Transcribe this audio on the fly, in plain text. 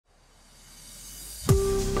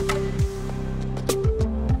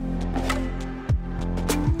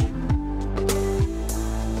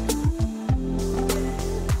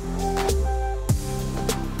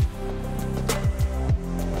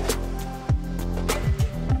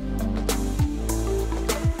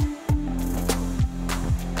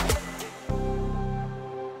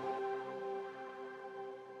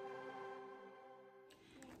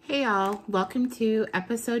Hey y'all, welcome to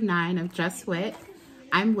episode 9 of Just Whit.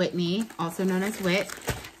 I'm Whitney, also known as Whit,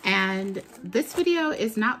 and this video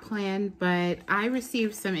is not planned, but I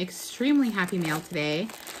received some extremely happy mail today,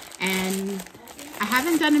 and I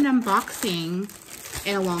haven't done an unboxing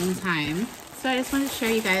in a long time, so I just wanted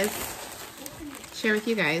to share with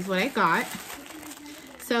you guys what I got.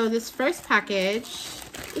 So this first package,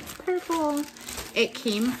 it's purple. It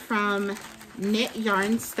came from Knit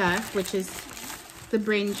Yarn Stuff, which is the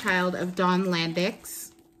brainchild of Dawn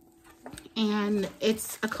Landix, and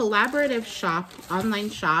it's a collaborative shop, online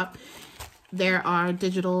shop. There are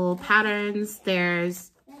digital patterns,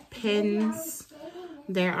 there's pins,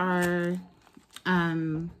 there are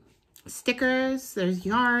stickers, there's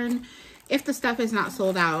yarn. If the stuff is not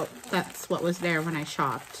sold out, that's what was there when I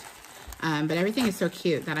shopped. But everything is so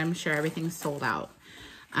cute that I'm sure everything's sold out.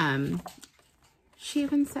 She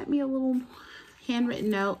even sent me a little handwritten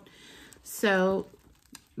note. So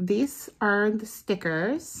these are the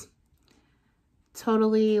stickers,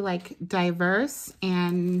 totally like diverse,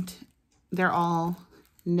 and they're all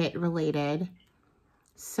knit related.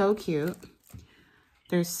 So cute.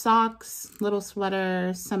 There's socks, little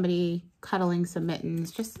sweaters, somebody cuddling some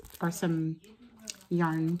mittens, or some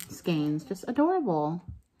yarn skeins, just adorable.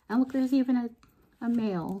 And look, there's even a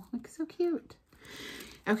male, like so cute.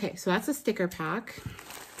 Okay, so that's a sticker pack.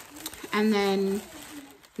 And then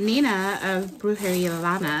Nina of Brujeria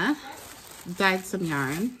Lana dyed some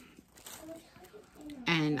yarn,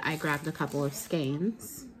 and I grabbed a couple of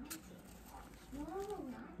skeins.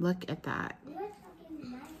 Look at that.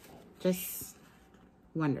 Just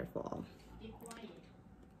wonderful.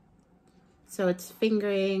 So it's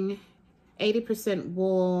fingering, 80%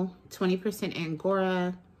 wool, 20%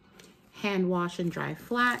 Angora, hand wash and dry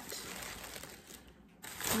flat.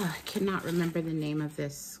 Oh, I cannot remember the name of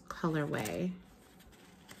this colorway.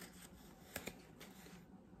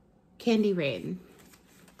 Candy Rain.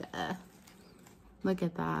 Duh. Look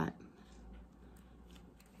at that.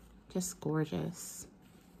 Just gorgeous.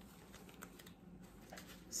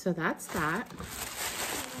 So that's that.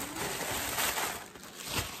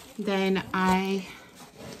 Then I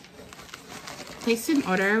placed an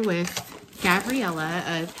order with Gabriella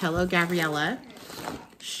of Hello Gabriella.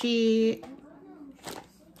 She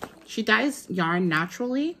dyes yarn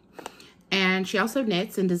naturally, and she also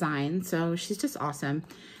knits and designs, so she's just awesome.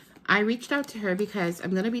 I reached out to her because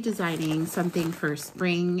I'm going to be designing something for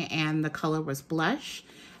spring, and the color was blush,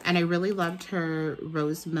 and I really loved her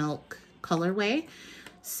rose milk colorway.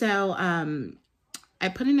 So I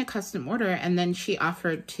put in a custom order, and then she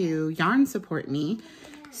offered to yarn support me.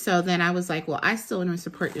 So then I was like, well, I still want to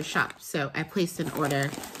support your shop. So I placed an order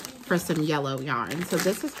for some yellow yarn. So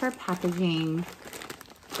this is her packaging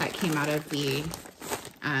that came out of the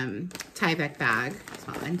Tyvek bag.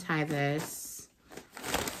 So I'll untie this.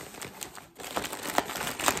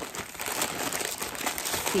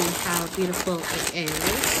 See how beautiful it is.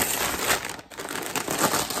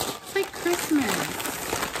 It's like Christmas.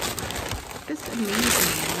 Just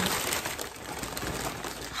amazing.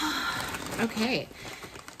 Okay.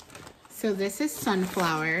 So this is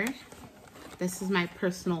Sunflower. This is my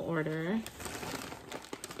personal order.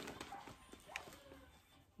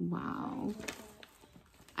 Wow.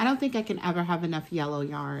 I don't think I can ever have enough yellow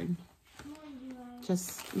yarn.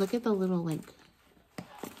 Just look at the little like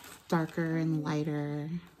darker and lighter.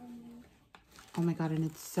 Oh my god, and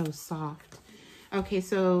it's so soft. Okay,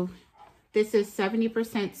 so this is 70%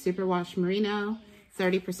 superwash merino,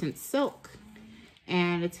 30% silk,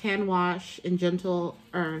 and it's hand wash in gentle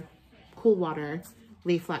or cool water,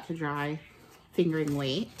 leave flat to dry, fingering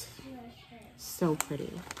weight. So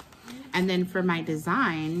pretty. And then for my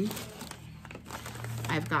design,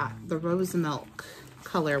 I've got the rose milk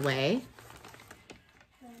colorway,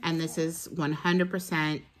 and this is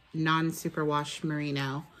 100% non-superwash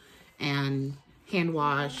merino and hand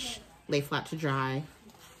wash, lay flat to dry.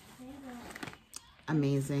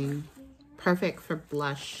 Amazing. Perfect for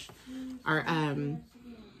blush. Our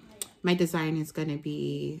my design is going to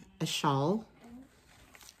be a shawl,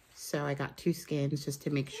 so I got 2 skeins just to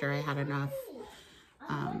make sure I had enough.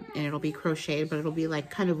 And it'll be crocheted, but it'll be like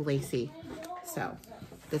kind of lacy. So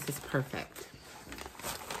this is perfect.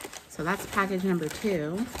 So that's package number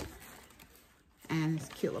 2. And this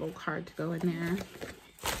cute little card to go in there.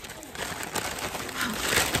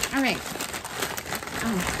 All right.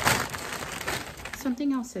 Oh,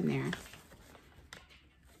 something else in there.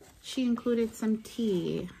 She included some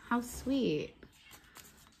tea. How sweet.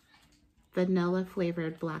 Vanilla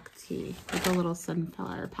flavored black tea with a little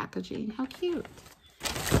sunflower packaging. How cute.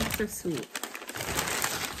 That's so sweet.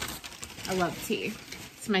 I love tea.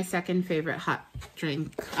 It's my second favorite hot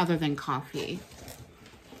drink other than coffee.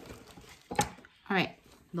 All right,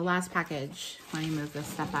 the last package. Let me move this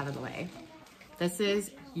stuff out of the way. This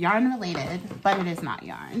is yarn related, but it is not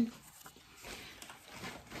yarn.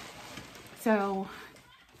 So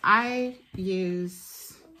I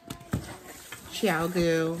use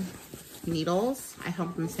Chiaogu needles. I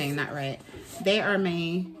hope I'm saying that right. They are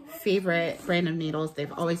my favorite brand of needles.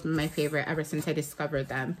 They've always been my favorite ever since I discovered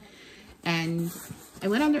them. And I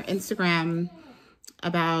went on their Instagram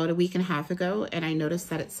about a week and a half ago, and I noticed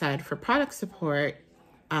that it said for product support,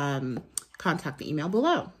 contact the email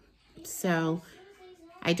below. So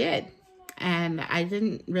I did, and I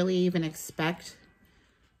didn't really even expect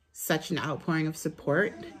such an outpouring of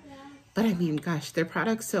support. But I mean, gosh, their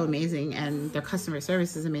product's so amazing, and their customer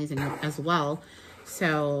service is amazing as well.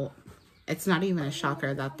 So it's not even a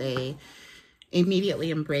shocker that they immediately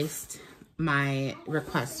embraced my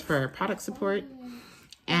request for product support,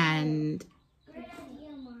 and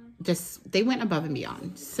they went above and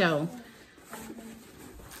beyond. So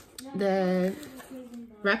the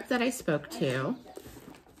rep that I spoke to,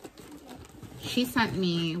 she sent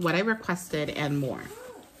me what I requested and more.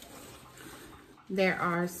 There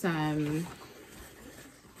are some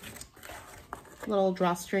little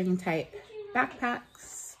drawstring type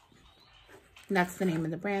backpacks. That's the name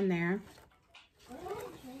of the brand there.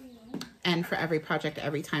 And for every project,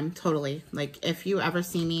 every time, totally. Like, if you ever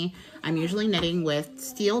see me, I'm usually knitting with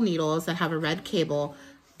steel needles that have a red cable.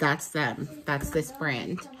 That's them. That's this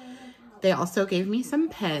brand. They also gave me some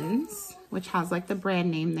pins, which has like the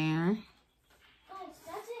brand name there.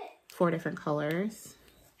 4 different colors.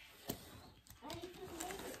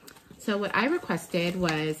 So what I requested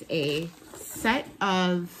was a set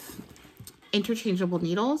of interchangeable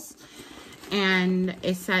needles and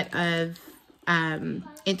a set of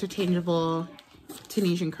interchangeable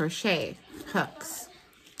Tunisian crochet hooks.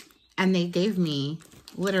 And they gave me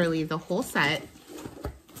literally the whole set.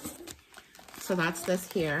 So that's this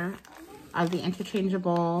here of the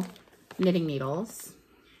interchangeable knitting needles.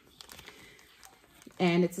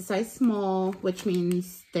 And it's a size small, which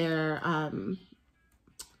means they're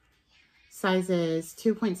sizes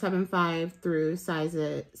 2.75 through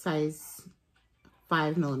size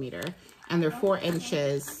 5 millimeter. And they're 4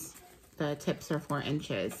 inches. The tips are 4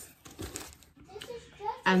 inches.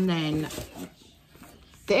 And then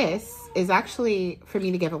this is actually for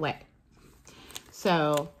me to give away.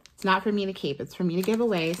 So it's not for me to keep, it's for me to give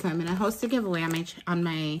away. So I'm going to host a giveaway on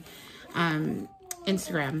my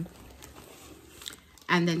Instagram.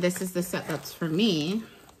 And then this is the set that's for me.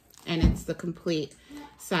 And it's the complete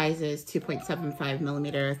sizes 2.75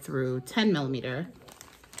 millimeter through 10 millimeter.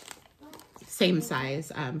 Same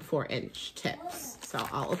size 4 inch tips. So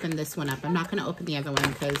I'll open this one up. I'm not going to open the other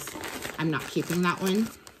one because I'm not keeping that one.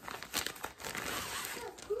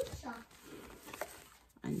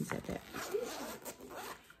 Unzip it.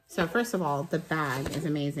 So first of all, the bag is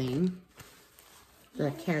amazing.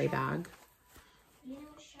 The carry bag.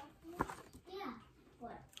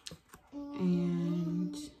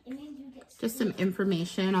 And just some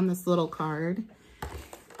information on this little card.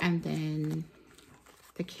 And then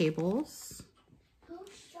the cables,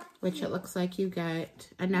 which it looks like you get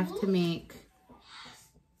enough to make.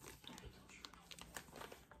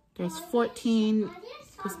 There's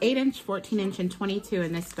 8 inch, 14 inch, and 22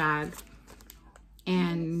 in this bag.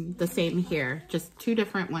 And the same here, just 2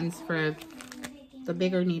 different ones for the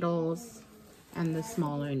bigger needles and the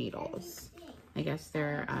smaller needles. I guess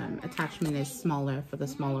their attachment is smaller for the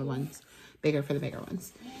smaller ones, bigger for the bigger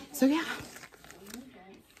ones. So yeah,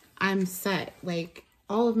 I'm set. Like,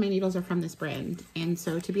 all of my needles are from this brand. And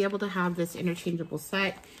so to be able to have this interchangeable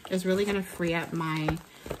set is really going to free up my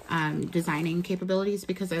designing capabilities,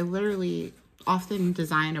 because I literally often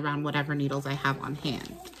design around whatever needles I have on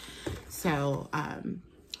hand. So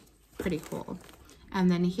pretty cool.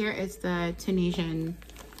 And then here is the Tunisian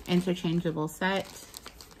interchangeable set.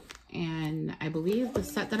 And I believe the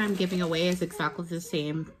set that I'm giving away is exactly the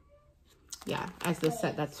same, yeah, as the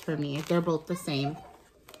set that's for me. They're both the same.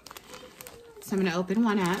 So I'm going to open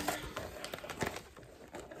one up.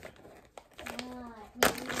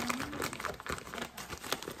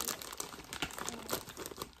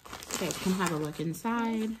 So you can have a look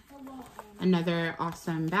inside. Another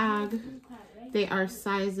awesome bag. They are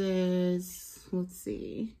sizes, let's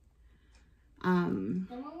see,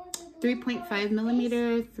 3.5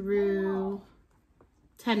 millimeter through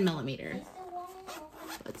 10 millimeter.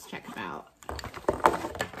 Let's check them out.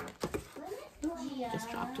 Just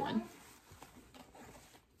dropped one.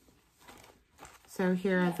 So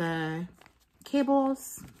here are the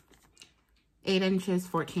cables, 8 inches,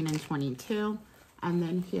 14 and 22. And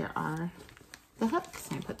then here are the hooks.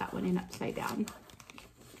 I put that one in upside down.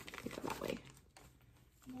 Take it that way.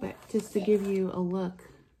 but just to give you a look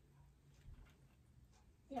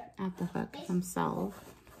at the hooks themselves.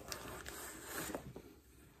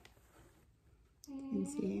 You can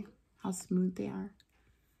see how smooth they are.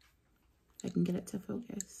 I can get it to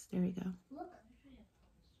focus. There we go.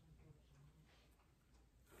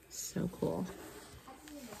 So cool.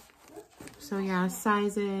 So yeah,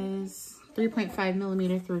 sizes 3.5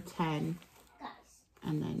 millimeter through 10.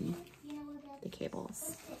 And then the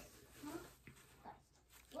cables.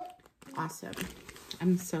 Awesome.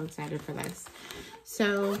 I'm so excited for this.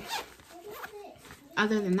 So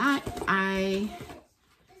other than that, I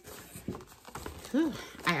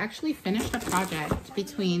actually finished a project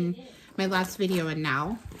between my last video and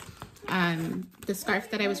now. The scarf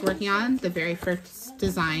that I was working on, the very first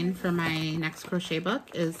design for my next crochet book,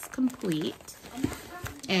 is complete.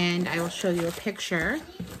 And I will show you a picture.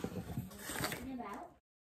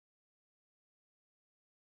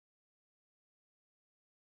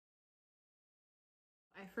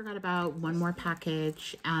 I forgot about one more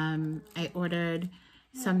package. I ordered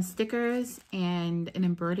some stickers and an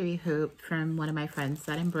embroidery hoop from one of my friends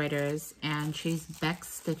that embroiders, and she's Beck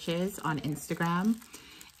Stitches on Instagram.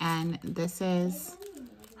 And this is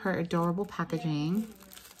her adorable packaging.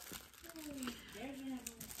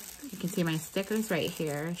 You can see my stickers right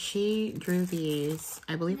here. She drew these,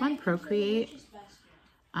 I believe, on Procreate,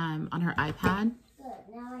 on her iPad.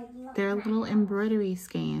 They're little embroidery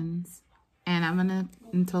skeins, and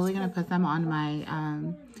I'm totally gonna put them on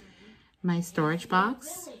my my storage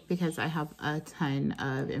box because I have a ton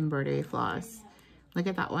of embroidery floss. Look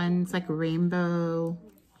at that one. It's like rainbow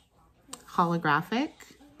holographic.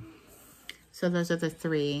 So those are the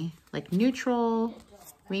three, like neutral,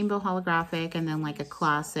 rainbow holographic, and then like a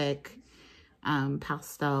classic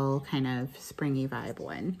pastel kind of springy vibe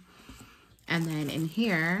one. And then in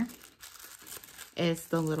here is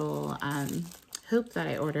the little hoop that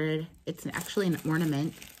I ordered. It's actually an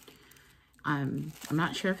ornament. I'm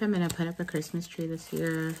not sure if I'm gonna put up a Christmas tree this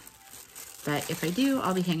year, but if I do,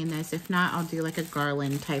 I'll be hanging this. If not, I'll do like a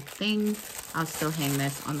garland type thing. I'll still hang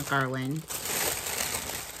this on the garland.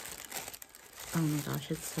 Oh my gosh,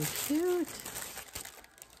 it's so cute.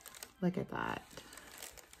 Look at that.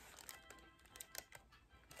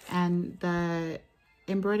 And the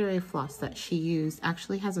embroidery floss that she used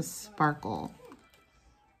actually has a sparkle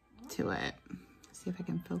to it. Let's see if I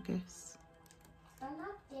can focus.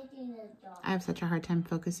 I have such a hard time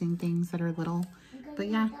focusing things that are little. But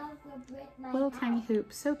yeah, little tiny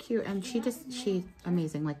hoop. So cute. And she's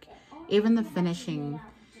amazing. Like, even the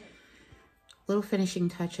little finishing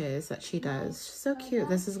touches that she does. So cute.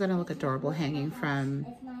 This is gonna look adorable hanging from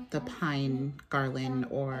the pine garland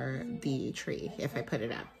or the tree if I put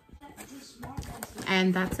it up.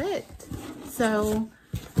 And that's it. So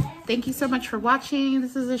thank you so much for watching.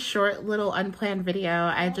 This is a short little unplanned video.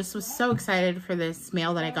 I just was so excited for this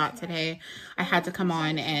mail that I got today. I had to come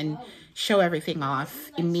on and show everything off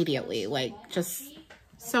immediately. Like, just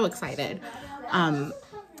so excited.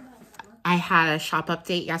 I had a shop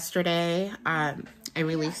update yesterday. I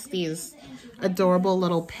released these adorable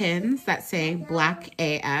little pins that say Black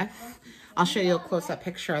AF. I'll show you a close-up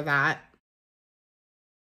picture of that.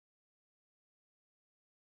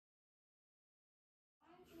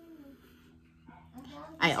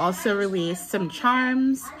 I also released some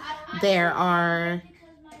charms. There are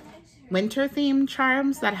winter-themed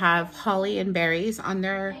charms that have holly and berries on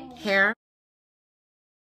their hair.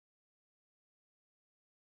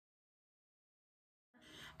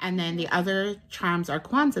 And then the other charms are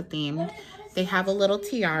Kwanzaa themed. They have a little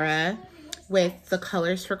tiara with the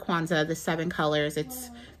colors for Kwanzaa, the 7 colors.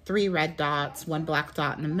 It's 3 red dots, 1 black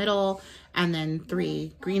dot in the middle, and then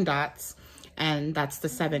 3 green dots. And that's the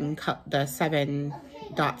 7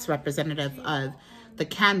 dots representative of the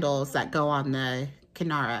candles that go on the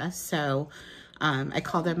Kinara. So I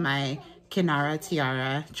call them my Kinara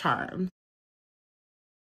tiara charm.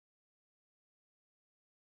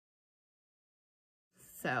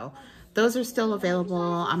 So those are still available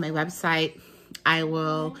on my website. I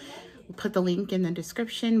will put the link in the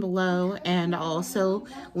description below, and I'll also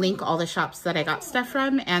link all the shops that I got stuff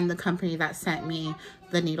from and the company that sent me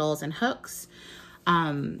the needles and hooks.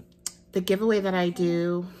 The giveaway that I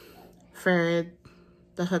do for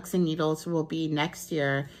the hooks and needles will be next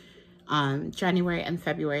year, January and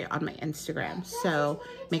February, on my Instagram. So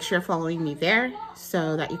make sure you're following me there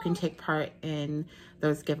so that you can take part in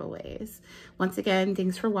those giveaways. Once again,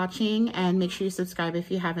 thanks for watching, and make sure you subscribe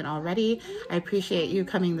if you haven't already. I appreciate you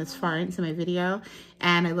coming this far into my video,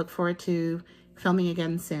 and I look forward to filming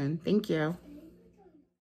again soon. Thank you.